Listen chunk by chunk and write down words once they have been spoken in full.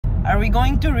Are we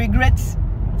going to regret?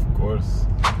 Of course.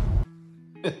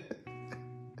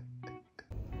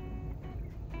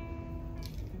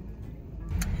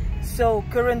 So,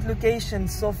 current location,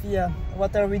 Sofia,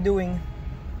 what are we doing?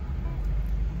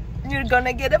 You're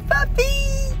gonna get a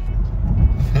puppy!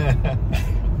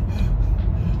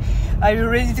 Are you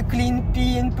ready to clean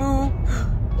pee and poo?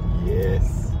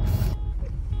 Yes.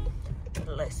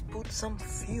 Let's put some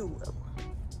fuel.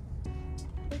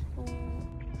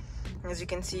 As you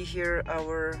can see here,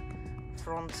 our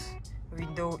front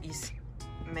window is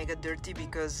mega dirty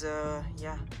because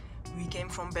yeah, we came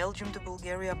from Belgium to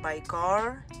Bulgaria by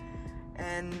car,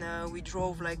 and we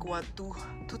drove like what,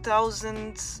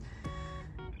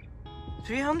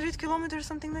 2,300 kilometers,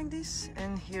 something like this.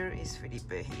 And here is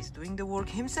Felipe. He's doing the work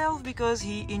himself because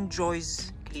he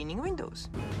enjoys cleaning windows.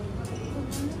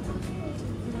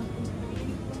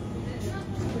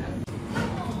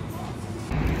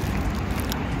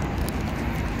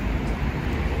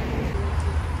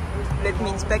 Let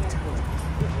me inspect.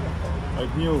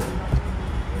 Like new.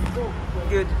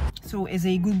 Good. So, as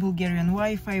a good Bulgarian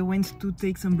wife, I went to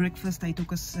take some breakfast. I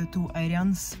took us to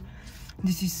Arians.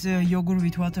 This is yogurt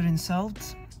with water and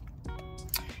salt.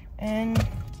 And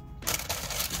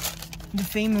the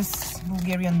famous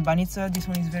Bulgarian banica. This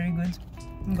one is very good.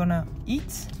 I'm gonna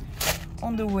eat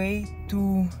on the way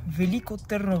to Veliko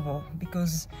Trnovo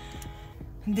because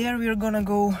there we're gonna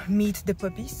go meet the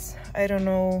puppies. I don't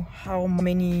know how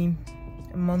many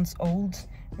months old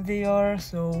they are,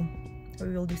 so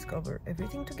we will discover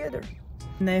everything together.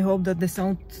 And I hope that the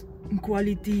sound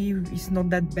quality is not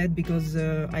that bad because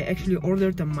I actually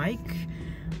ordered a mic,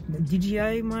 the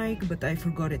DJI mic, but I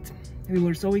forgot it. We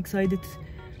were so excited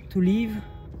to leave,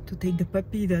 to take the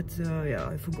puppy, that yeah,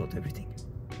 I forgot everything.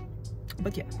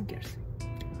 But yeah, who cares?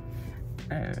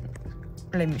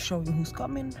 Let me show you who's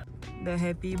coming. The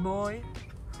happy boy,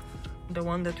 the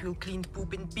one that will clean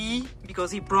poop and pee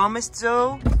because he promised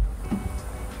so.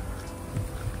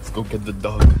 Let's go get the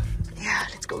dog. Yeah,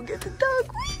 let's go get the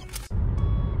dog.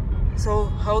 So,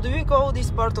 how do we call this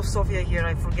part of Sofia here?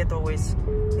 I forget always.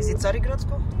 Is it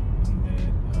Tsarigradsko?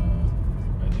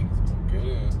 I think it's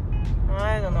Bulgaria.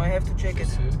 I don't know, I have to check it.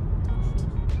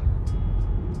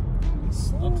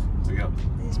 It's not. Yeah.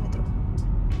 This is metro.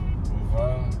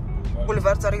 Boulevard.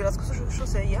 Boulevard Tsarigradsko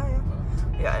шосе, yeah.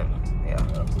 Yeah.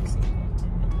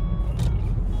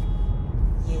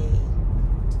 Yay.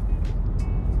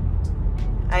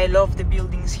 I love the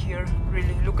buildings here,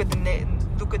 really. Look at the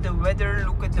weather,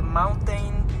 look at the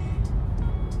mountain.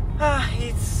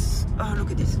 Look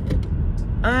at this.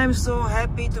 I'm so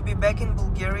happy to be back in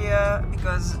Bulgaria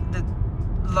because the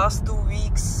last 2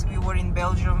 weeks we were in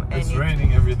Belgium and it's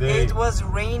raining every day. It was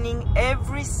raining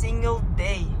every single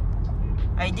day.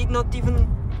 I did not even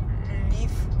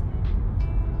leave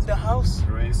the house.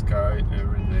 Gray sky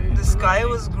every day. The sky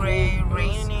was gray,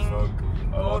 raining.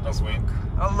 A lot of wind.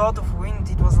 A lot of wind.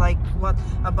 It was like what,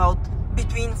 about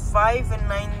between 5 and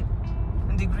 9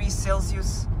 degrees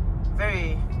Celsius.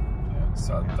 Very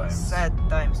sad times. Sad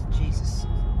times, Jesus.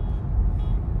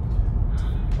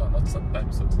 No, not sad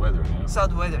times, sad weather. Yeah.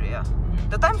 Sad weather, yeah.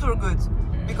 The times were good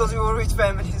because we were with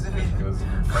families. Because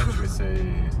in French we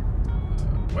say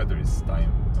weather is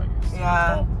time. I guess.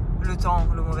 Yeah, le temps,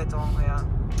 le mauvais temps. Yeah,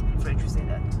 in French we say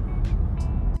that.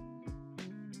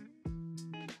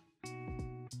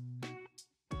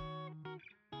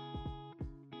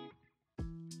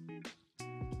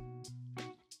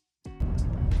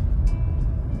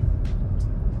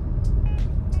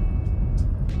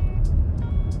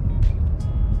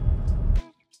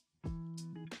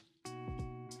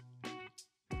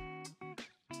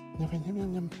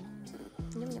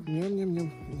 Ням-ням-ням.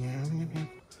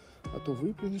 А то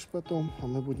выплюнешь потом, а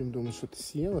мы будем думать, что ты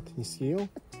съел, а ты не съел.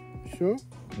 Все?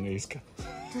 Низко.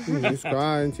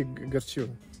 Низко, антигорчиво.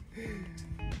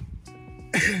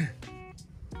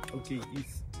 Okay,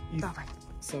 if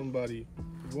somebody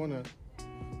wanna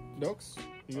dogs,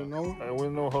 you know? I will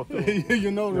know how to.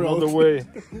 you know the way.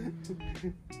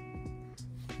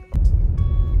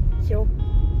 So,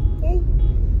 hey.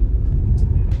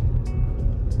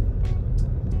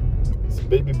 It's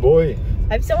baby boy.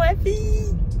 I'm so happy.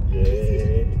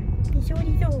 Yay. He's so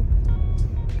little.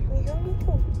 He's so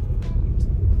little.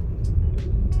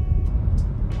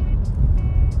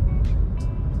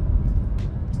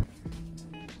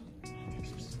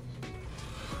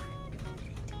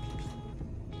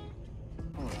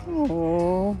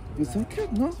 Oh, it's so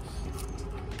cute, no?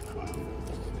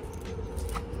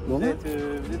 What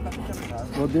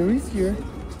there is here?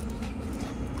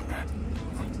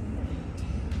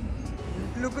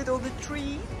 Look at all the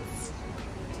trees.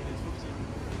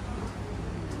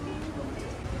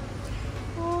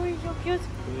 Oh, he's so Cute.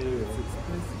 It's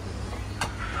expensive.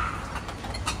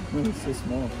 No, it's so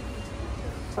small.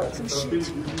 Some shit.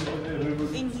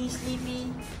 And he's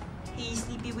sleepy. He's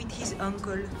sleepy with his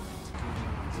uncle.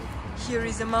 Here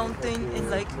is a mountain, and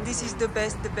like this is the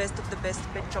best of the best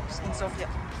pet shops in Sofia.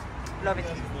 Love it.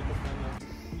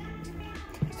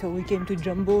 So we came to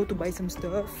Jumbo to buy some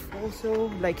stuff, also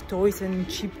like toys and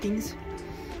cheap things.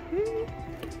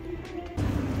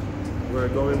 We're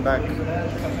going back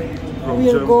from We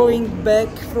are Jumbo. going back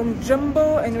from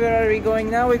Jumbo, and where are we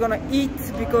going now? We're gonna eat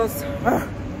because.